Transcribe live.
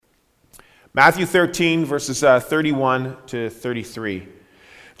Matthew 13, verses 31 to 33.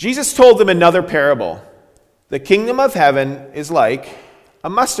 Jesus told them another parable. The kingdom of heaven is like a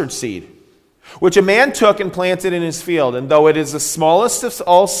mustard seed, which a man took and planted in his field. And though it is the smallest of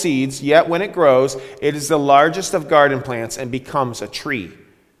all seeds, yet when it grows, it is the largest of garden plants and becomes a tree,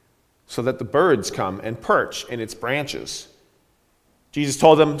 so that the birds come and perch in its branches. Jesus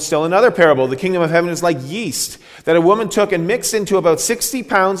told them still another parable. The kingdom of heaven is like yeast that a woman took and mixed into about 60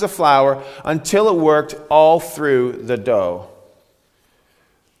 pounds of flour until it worked all through the dough.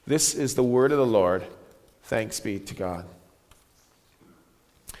 This is the word of the Lord. Thanks be to God.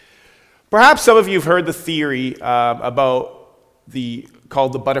 Perhaps some of you have heard the theory called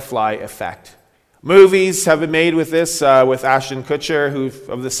the butterfly effect. Movies have been made with this, with Ashton Kutcher,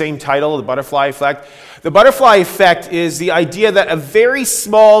 of the same title, The Butterfly Effect. The butterfly effect is the idea that a very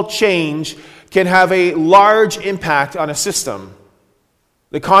small change can have a large impact on a system.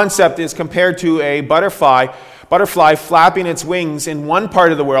 The concept is compared to a butterfly flapping its wings in one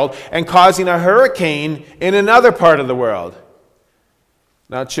part of the world and causing a hurricane in another part of the world.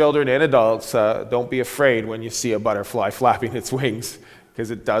 Now, children and adults, don't be afraid when you see a butterfly flapping its wings,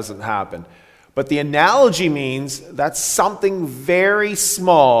 because it doesn't happen. But the analogy means that something very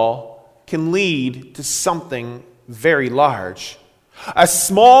small can lead to something very large. A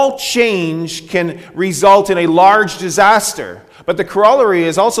small change can result in a large disaster. But the corollary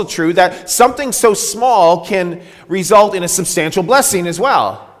is also true that something so small can result in a substantial blessing as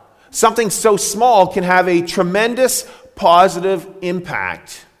well. Something so small can have a tremendous positive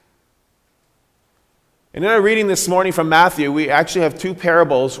impact. And in our reading this morning from Matthew, we actually have two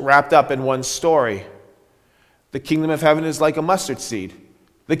parables wrapped up in one story. The kingdom of heaven is like a mustard seed.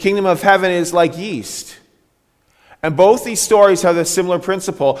 The kingdom of heaven is like yeast. And both these stories have a similar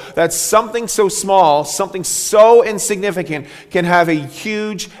principle, that something so small, something so insignificant, can have a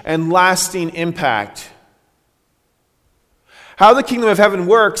huge and lasting impact. How the kingdom of heaven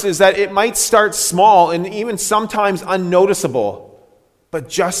works is that it might start small and even sometimes unnoticeable, but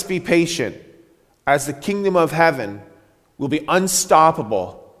just be patient, as the kingdom of heaven will be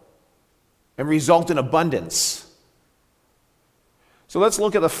unstoppable and result in abundance. So let's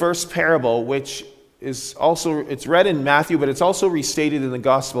look at the first parable, which is also, it's read in Matthew, but it's also restated in the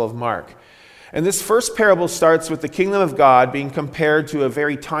Gospel of Mark. And this first parable starts with the kingdom of God being compared to a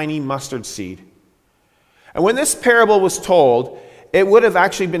very tiny mustard seed. And when this parable was told, it would have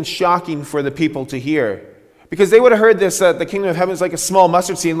actually been shocking for the people to hear. Because they would have heard this, the kingdom of heaven is like a small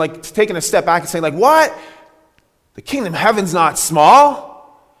mustard seed, and like taking a step back and saying, like, what? The kingdom of heaven's not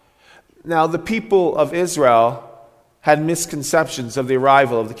small? Now, the people of Israel had misconceptions of the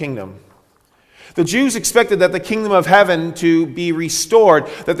arrival of the kingdom. The Jews expected that the kingdom of heaven to be restored,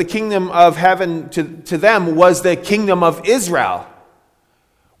 that the kingdom of heaven to them was the kingdom of Israel.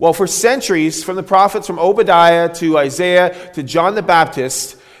 Well, for centuries, from the prophets from Obadiah to Isaiah to John the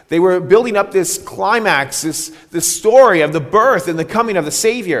Baptist, they were building up this climax, this story of the birth and the coming of the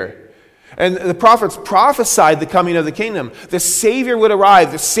Savior. And the prophets prophesied the coming of the kingdom. The Savior would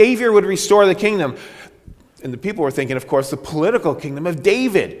arrive. The Savior would restore the kingdom. And the people were thinking, of course, the political kingdom of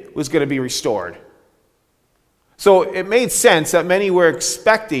David was going to be restored. So it made sense that many were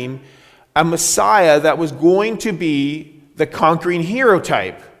expecting a Messiah that was going to be the conquering hero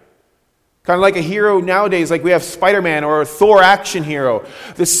type. Kind of like a hero nowadays, like we have Spider-Man or a Thor action hero.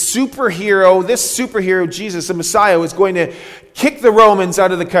 This superhero, Jesus, the Messiah, was going to kick the Romans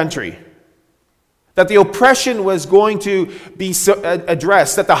out of the country. That the oppression was going to be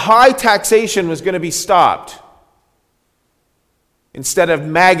addressed. That the high taxation was going to be stopped. Instead of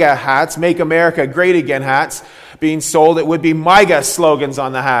MAGA hats, Make America Great Again hats, being sold, it would be MIGA slogans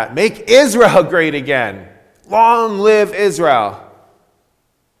on the hat. Make Israel great again. Long live Israel.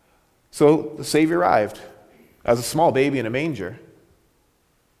 So the Savior arrived as a small baby in a manger.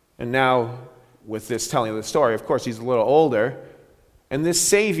 And now, with this telling of the story, of course, he's a little older. And this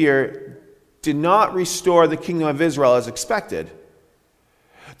Savior did not restore the kingdom of Israel as expected.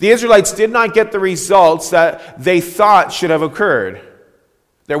 The Israelites did not get the results that they thought should have occurred.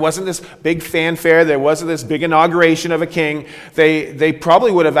 There wasn't this big fanfare. There wasn't this big inauguration of a king. They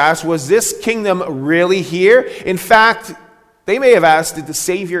probably would have asked, was this kingdom really here? In fact, they may have asked, did the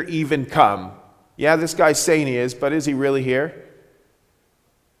Savior even come? Yeah, this guy's saying he is, but is he really here?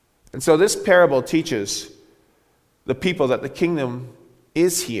 And so this parable teaches the people that the kingdom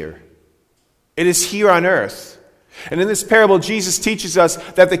is here. It is here on earth. And in this parable, Jesus teaches us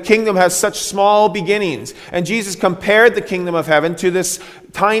that the kingdom has such small beginnings. And Jesus compared the kingdom of heaven to this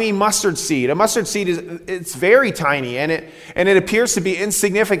tiny mustard seed. A mustard seed it's very tiny, and it appears to be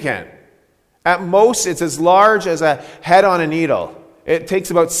insignificant. At most, it's as large as a head on a needle. It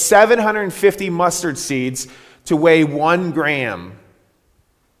takes about 750 mustard seeds to weigh 1 gram.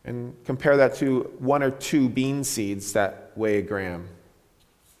 And compare that to 1 or 2 bean seeds that weigh a gram.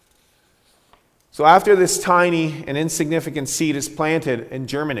 So after this tiny and insignificant seed is planted and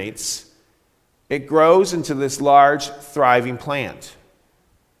germinates, it grows into this large, thriving plant.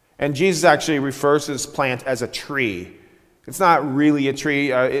 And Jesus actually refers to this plant as a tree. It's not really a tree.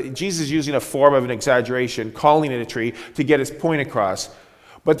 Jesus is using a form of an exaggeration, calling it a tree, to get his point across.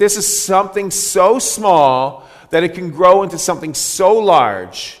 But this is something so small that it can grow into something so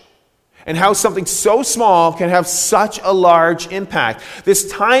large. And how something so small can have such a large impact.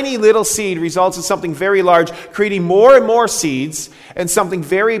 This tiny little seed results in something very large, creating more and more seeds, and something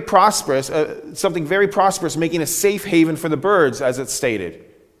very prosperous, making a safe haven for the birds, as it's stated.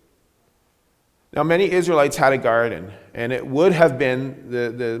 Now, many Israelites had a garden, and it would have been,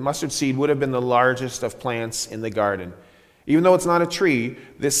 the mustard seed would have been the largest of plants in the garden. Even though it's not a tree,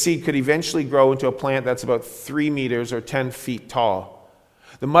 this seed could eventually grow into a plant that's about 3 meters or 10 feet tall.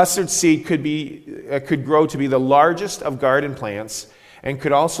 The mustard seed could grow to be the largest of garden plants, and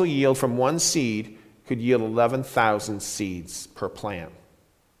could also yield from one seed, could yield 11,000 seeds per plant.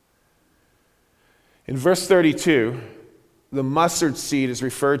 In verse 32, the mustard seed is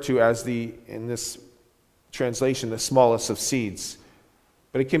referred to as in this translation, the smallest of seeds.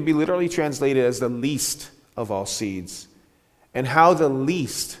 But it can be literally translated as the least of all seeds. And how the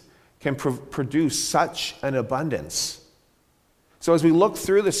least can produce such an abundance. So as we look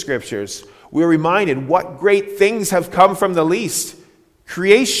through the scriptures, we're reminded what great things have come from the least.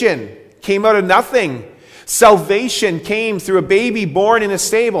 Creation came out of nothing. Salvation came through a baby born in a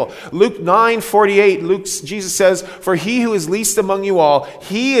stable. Luke 9:48, Jesus says, "For he who is least among you all,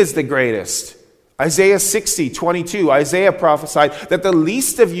 he is the greatest." Isaiah 60:22, Isaiah prophesied that the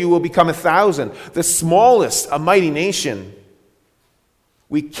least of you will become 1,000, the smallest a mighty nation.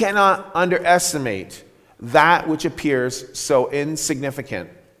 We cannot underestimate that which appears so insignificant.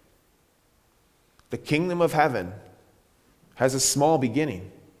 The kingdom of heaven has a small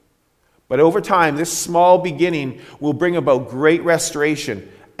beginning. But over time, this small beginning will bring about great restoration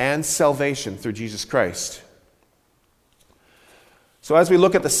and salvation through Jesus Christ. So as we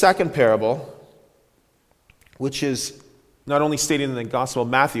look at the second parable, which is not only stated in the Gospel of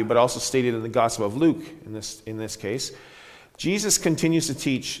Matthew, but also stated in the Gospel of Luke in this case, Jesus continues to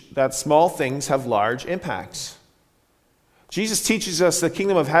teach that small things have large impacts. Jesus teaches us the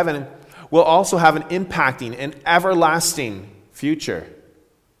kingdom of heaven will also have an impacting and everlasting future.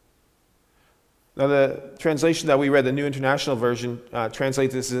 Now, the translation that we read, the New International Version,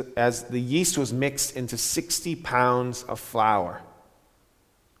 translates this as the yeast was mixed into 60 pounds of flour.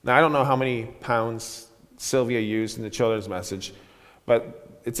 Now, I don't know how many pounds Sylvia used in the children's message, but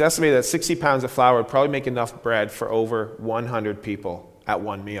it's estimated that 60 pounds of flour would probably make enough bread for over 100 people at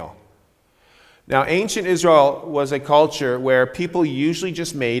one meal. Now, ancient Israel was a culture where people usually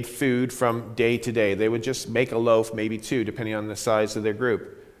just made food from day to day. They would just make a loaf, maybe two, depending on the size of their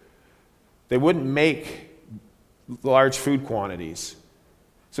group. They wouldn't make large food quantities.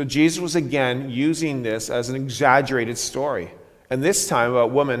 So Jesus was again using this as an exaggerated story. And this time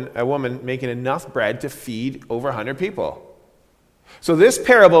about a woman making enough bread to feed over 100 people. So this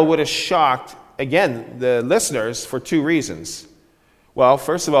parable would have shocked, again, the listeners for two reasons. Well,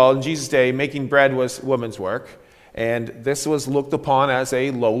 first of all, in Jesus' day, making bread was woman's work, and this was looked upon as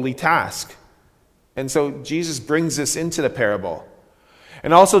a lowly task. And so Jesus brings this into the parable.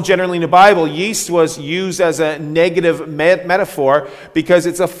 And also, generally in the Bible, yeast was used as a negative metaphor because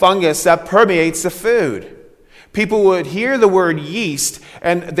it's a fungus that permeates the food. People would hear the word yeast,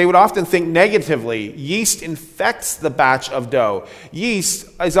 and they would often think negatively. Yeast infects the batch of dough. Yeast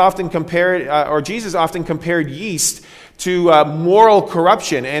is often compared, or Jesus often compared yeast to moral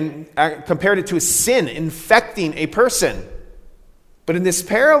corruption and compared it to a sin infecting a person. But in this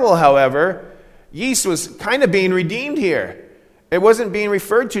parable, however, yeast was kind of being redeemed here. It wasn't being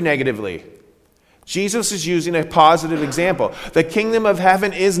referred to negatively. Jesus is using a positive example. The kingdom of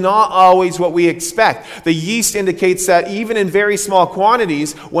heaven is not always what we expect. The yeast indicates that even in very small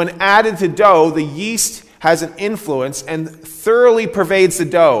quantities, when added to dough, the yeast has an influence and thoroughly pervades the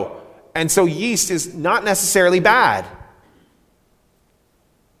dough. And so yeast is not necessarily bad.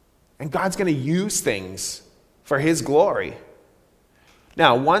 And God's going to use things for his glory.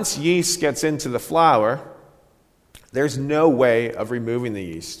 Now, once yeast gets into the flour, there's no way of removing the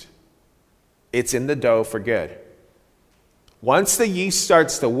yeast. It's in the dough for good. Once the yeast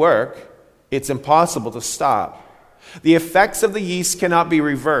starts to work, it's impossible to stop. The effects of the yeast cannot be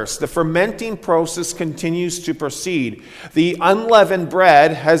reversed. The fermenting process continues to proceed. The unleavened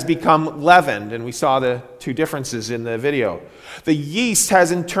bread has become leavened, and we saw the two differences in the video. The yeast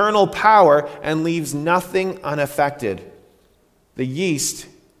has internal power and leaves nothing unaffected. The yeast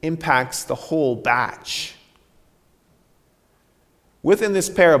impacts the whole batch. Within this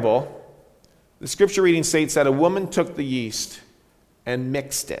parable, the scripture reading states that a woman took the yeast and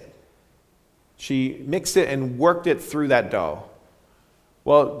mixed it. She mixed it and worked it through that dough.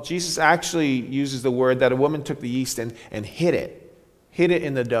 Well, Jesus actually uses the word that a woman took the yeast and hid it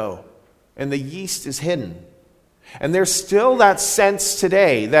in the dough. And the yeast is hidden. And there's still that sense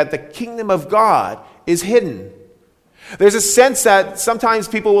today that the kingdom of God is hidden. There's a sense that sometimes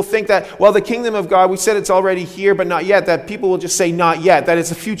people will think that, well, the kingdom of God, we said it's already here, but not yet, that people will just say not yet, that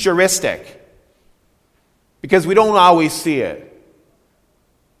it's futuristic. Because we don't always see it.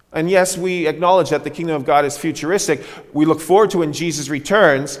 And yes, we acknowledge that the kingdom of God is futuristic. We look forward to when Jesus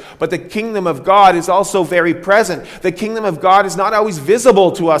returns, but the kingdom of God is also very present. The kingdom of God is not always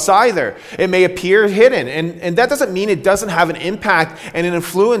visible to us either. It may appear hidden, and that doesn't mean it doesn't have an impact and an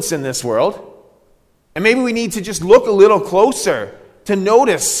influence in this world. And maybe we need to just look a little closer to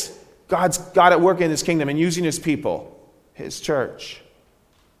notice God's God at work in his kingdom and using his people, his church.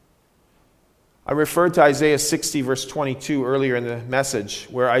 I referred to Isaiah 60, verse 22 earlier in the message,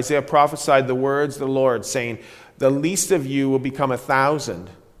 where Isaiah prophesied the words of the Lord, saying, "The least of you will become 1,000,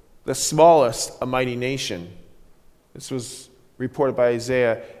 the smallest a mighty nation." This was reported by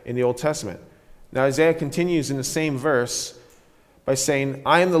Isaiah in the Old Testament. Now Isaiah continues in the same verse by saying,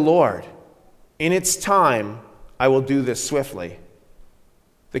 "I am the Lord. In its time I will do this swiftly."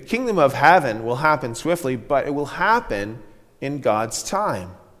 The kingdom of heaven will happen swiftly, but it will happen in God's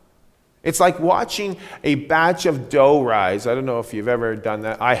time. It's like watching a batch of dough rise. I don't know if you've ever done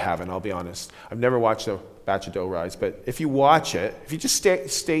that. I haven't, I'll be honest. I've never watched a batch of dough rise. But if you watch it, if you just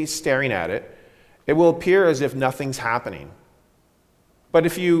stay staring at it, it will appear as if nothing's happening. But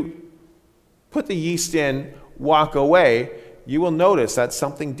if you put the yeast in, walk away, you will notice that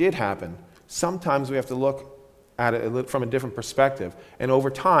something did happen. Sometimes we have to look at it from a different perspective. And over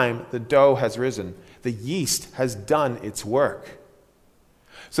time, the dough has risen. The yeast has done its work.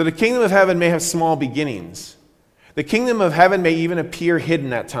 So the kingdom of heaven may have small beginnings. The kingdom of heaven may even appear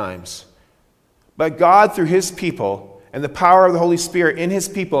hidden at times. But God, through his people, and the power of the Holy Spirit in his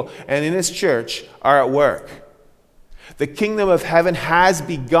people and in his church, are at work. The kingdom of heaven has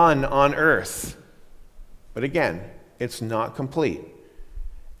begun on earth. But again, it's not complete.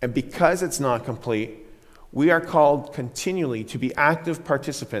 And because it's not complete, we are called continually to be active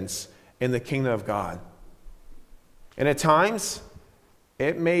participants in the kingdom of God. And at times,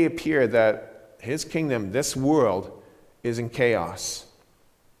 it may appear that his kingdom, this world, is in chaos.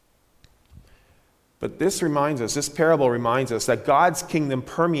 But this parable reminds us that God's kingdom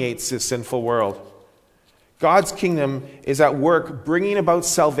permeates this sinful world. God's kingdom is at work bringing about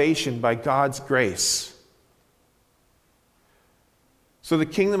salvation by God's grace. So the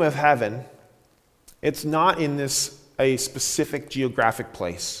kingdom of heaven, it's not in a specific geographic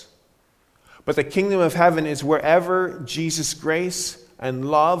place. But the kingdom of heaven is wherever Jesus' grace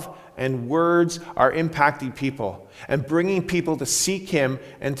and love and words are impacting people and bringing people to seek him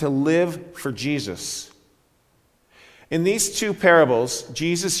and to live for Jesus. In these two parables,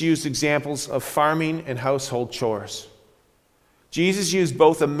 Jesus used examples of farming and household chores. Jesus used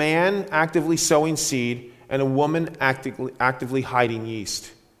both a man actively sowing seed and a woman actively hiding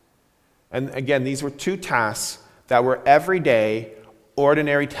yeast. And again, these were two tasks that were everyday,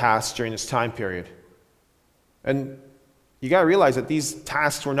 ordinary tasks during this time period. And you got to realize that these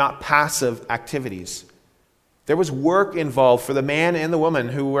tasks were not passive activities. There was work involved for the man and the woman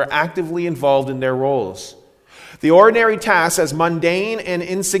who were actively involved in their roles. The ordinary tasks, as mundane and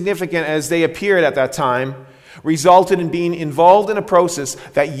insignificant as they appeared at that time, resulted in being involved in a process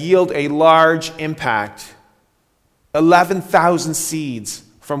that yielded a large impact. 11,000 seeds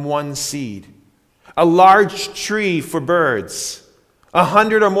from one seed. A large tree for birds.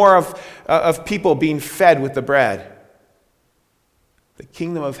 100 or more of people being fed with the bread. The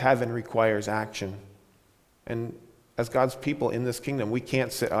kingdom of heaven requires action. And as God's people in this kingdom, we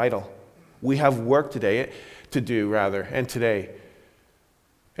can't sit idle. We have work today.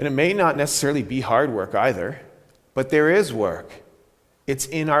 And it may not necessarily be hard work either, but there is work. It's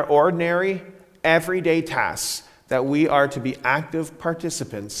in our ordinary, everyday tasks that we are to be active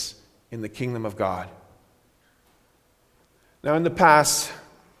participants in the kingdom of God. Now, in the past,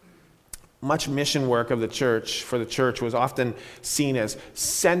 much mission work of the church was often seen as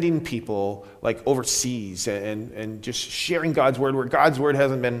sending people like overseas and just sharing God's word where God's word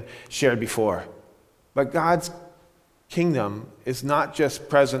hasn't been shared before. But God's kingdom is not just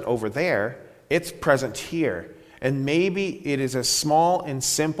present over there, it's present here. And maybe it is as small and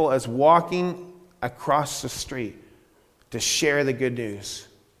simple as walking across the street to share the good news.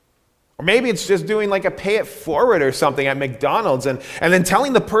 Or maybe it's just doing like a pay it forward or something at McDonald's and then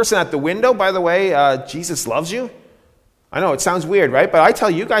telling the person at the window, by the way, Jesus loves you. I know it sounds weird, right? But I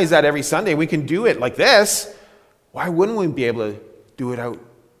tell you guys that every Sunday. We can do it like this. Why wouldn't we be able to do it out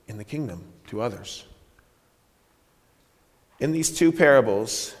in the kingdom to others? In these two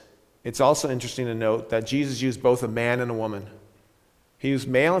parables, it's also interesting to note that Jesus used both a man and a woman. He used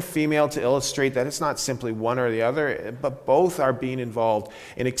male and female to illustrate that it's not simply one or the other, but both are being involved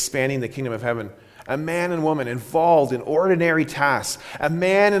in expanding the kingdom of heaven. A man and woman involved in ordinary tasks. A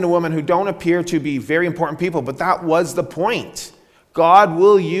man and a woman who don't appear to be very important people, but that was the point. God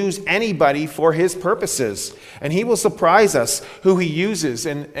will use anybody for his purposes, and he will surprise us who he uses,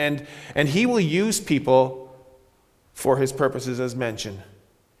 and he will use people for his purposes as mentioned.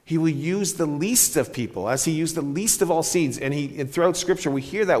 He will use the least of people, as he used the least of all seeds. And throughout Scripture, we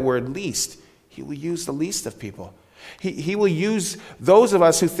hear that word least. He will use the least of people. He will use those of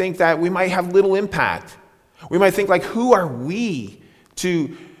us who think that we might have little impact. We might think, like, who are we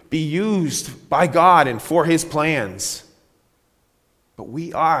to be used by God and for his plans? But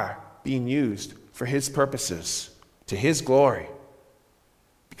we are being used for his purposes, to his glory.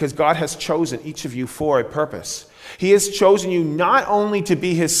 Because God has chosen each of you for a purpose. He has chosen you not only to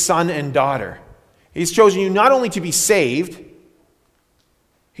be his son and daughter. He's chosen you not only to be saved.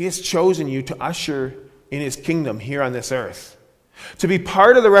 He has chosen you to usher in his kingdom here on this earth. To be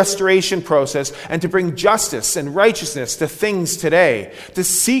part of the restoration process and to bring justice and righteousness to things today. To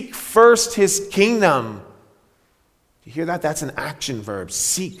seek first his kingdom. You hear that? That's an action verb.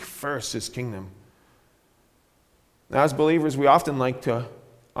 Seek first his kingdom. Now, as believers, we often like to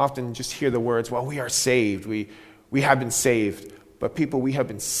just hear the words, well, we are saved. We have been saved. But people, we have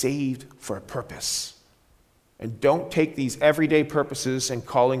been saved for a purpose. And don't take these everyday purposes and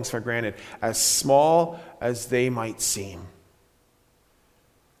callings for granted, as small as they might seem.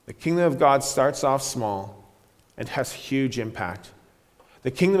 The kingdom of God starts off small and has huge impact.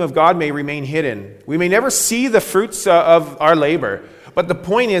 The kingdom of God may remain hidden. We may never see the fruits of our labor. But the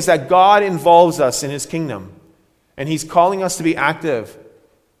point is that God involves us in his kingdom. And he's calling us to be active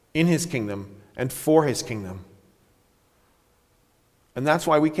in his kingdom and for his kingdom. And that's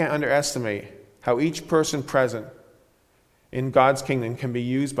why we can't underestimate how each person present in God's kingdom can be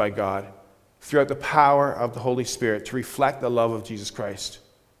used by God throughout the power of the Holy Spirit to reflect the love of Jesus Christ.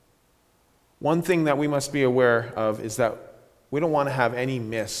 One thing that we must be aware of is that we don't want to have any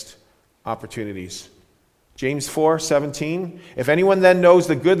missed opportunities. James 4:17, if anyone then knows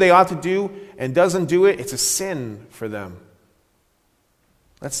the good they ought to do and doesn't do it, it's a sin for them.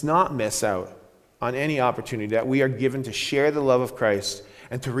 Let's not miss out on any opportunity that we are given to share the love of Christ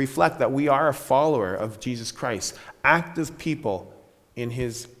and to reflect that we are a follower of Jesus Christ, active people in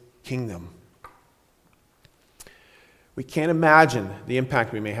his kingdom. We can't imagine the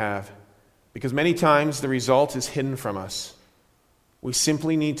impact we may have because many times the result is hidden from us. We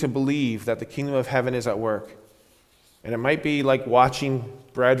simply need to believe that the kingdom of heaven is at work. And it might be like watching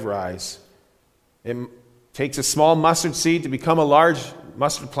bread rise. It takes a small mustard seed to become a large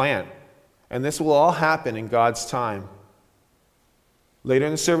mustard plant. And this will all happen in God's time. Later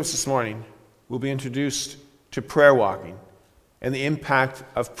in the service this morning, we'll be introduced to prayer walking and the impact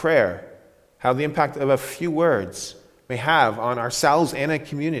of prayer, how the impact of a few words may have on ourselves and a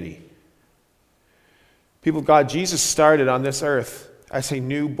community. People of God, Jesus started on this earth as a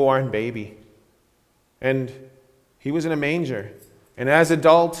newborn baby. And he was in a manger. And as an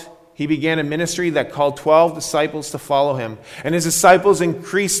adult, he began a ministry that called 12 disciples to follow him. And his disciples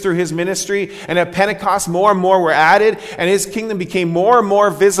increased through his ministry. And at Pentecost, more and more were added. And his kingdom became more and more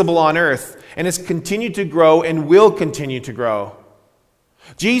visible on earth. And has continued to grow and will continue to grow.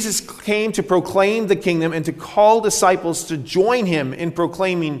 Jesus came to proclaim the kingdom and to call disciples to join him in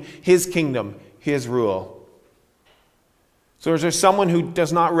proclaiming his kingdom, his rule. So is there someone who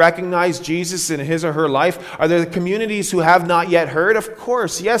does not recognize Jesus in his or her life? Are there communities who have not yet heard? Of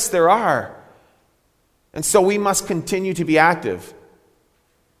course, yes, there are. And so we must continue to be active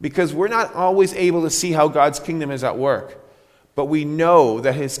because we're not always able to see how God's kingdom is at work. But we know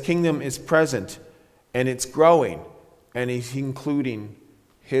that his kingdom is present and it's growing and he's including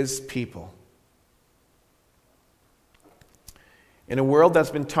his people. In a world that's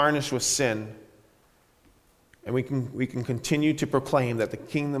been tarnished with sin, and we can continue to proclaim that the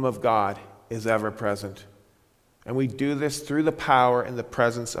kingdom of God is ever present. And we do this through the power and the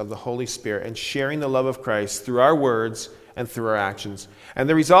presence of the Holy Spirit and sharing the love of Christ through our words and through our actions. And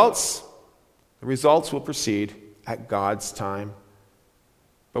the results will proceed at God's time.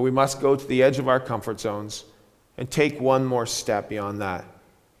 But we must go to the edge of our comfort zones and take one more step beyond that,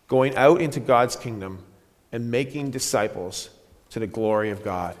 going out into God's kingdom and making disciples to the glory of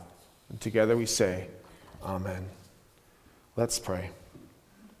God. And together we say, Amen. Let's pray.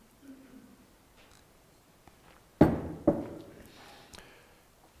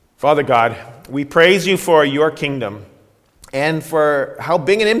 Father God, we praise you for your kingdom and for how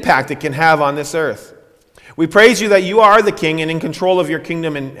big an impact it can have on this earth. We praise you that you are the king and in control of your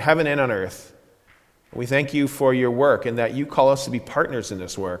kingdom in heaven and on earth. We thank you for your work and that you call us to be partners in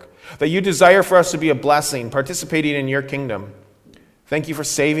this work, that you desire for us to be a blessing, participating in your kingdom. Thank you for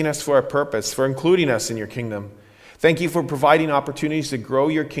saving us for a purpose, for including us in your kingdom. Thank you for providing opportunities to grow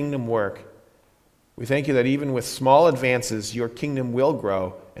your kingdom work. We thank you that even with small advances, your kingdom will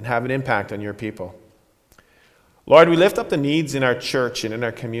grow and have an impact on your people. Lord, we lift up the needs in our church and in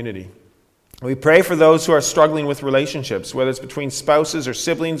our community. We pray for those who are struggling with relationships, whether it's between spouses or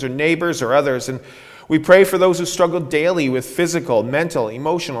siblings or neighbors or others. And we pray for those who struggle daily with physical, mental,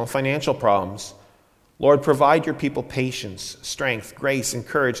 emotional, and financial problems. Lord, provide your people patience, strength, grace, and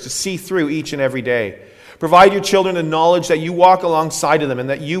courage to see through each and every day. Provide your children the knowledge that you walk alongside of them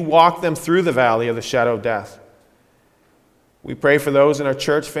and that you walk them through the valley of the shadow of death. We pray for those in our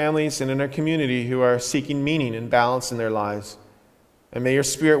church families and in our community who are seeking meaning and balance in their lives. And may your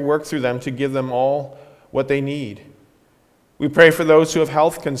Spirit work through them to give them all what they need. We pray for those who have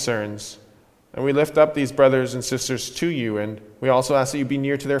health concerns. And we lift up these brothers and sisters to you. And we also ask that you be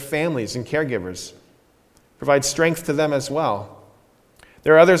near to their families and caregivers. Provide strength to them as well.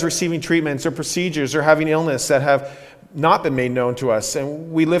 There are others receiving treatments or procedures or having illness that have not been made known to us.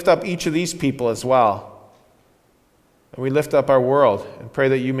 And we lift up each of these people as well. And we lift up our world and pray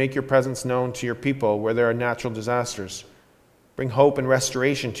that you make your presence known to your people where there are natural disasters. Bring hope and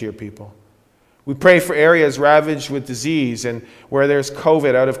restoration to your people. We pray for areas ravaged with disease and where there's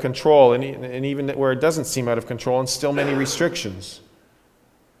COVID out of control and even where it doesn't seem out of control and still many restrictions.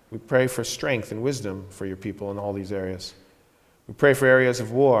 We pray for strength and wisdom for your people in all these areas. We pray for areas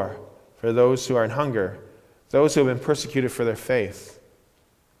of war, for those who are in hunger, those who have been persecuted for their faith.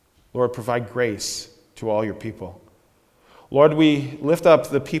 Lord, provide grace to all your people. Lord, we lift up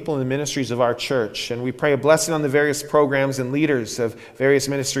the people in the ministries of our church, and we pray a blessing on the various programs and leaders of various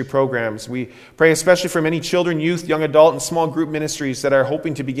ministry programs. We pray especially for many children, youth, young adult, and small group ministries that are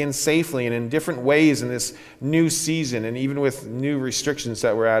hoping to begin safely and in different ways in this new season, and even with new restrictions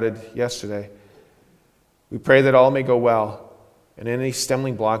that were added yesterday. We pray that all may go well, and any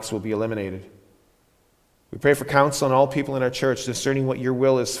stumbling blocks will be eliminated. We pray for counsel on all people in our church, discerning what your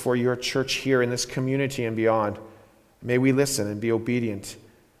will is for your church here in this community and beyond. May we listen and be obedient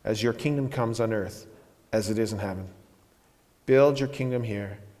as your kingdom comes on earth as it is in heaven. Build your kingdom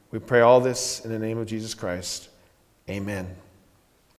here. We pray all this in the name of Jesus Christ. Amen.